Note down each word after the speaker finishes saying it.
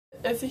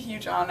it's a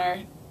huge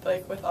honor,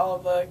 like with all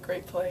the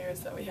great players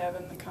that we have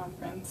in the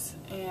conference,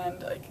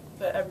 and like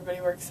that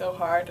everybody works so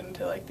hard and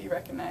to like be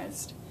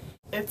recognized.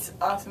 It's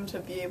awesome to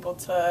be able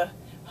to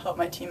help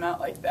my team out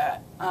like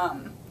that,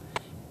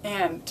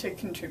 and to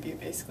contribute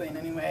basically in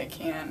any way I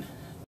can.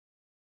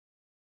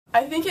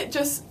 I think it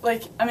just,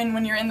 like, I mean,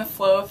 when you're in the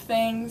flow of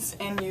things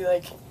and you,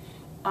 like,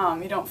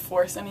 you don't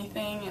force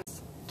anything, it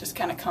just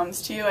kind of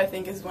comes to you, I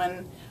think is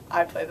when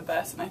I play the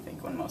best, and I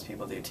think when most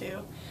people do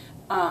too.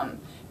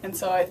 And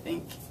so I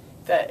think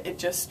that it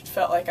just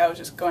felt like I was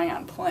just going out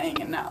and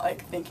playing and not,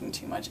 like, thinking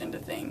too much into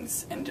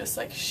things and just,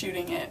 like,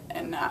 shooting it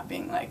and not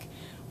being like,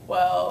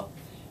 well,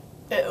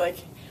 wow,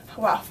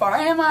 how far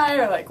am I,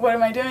 or, like, what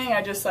am I doing?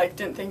 I just, like,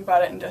 didn't think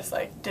about it and just,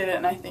 like, did it,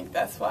 and I think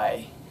that's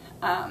why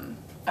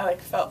I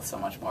like felt so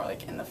much more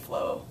like in the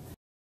flow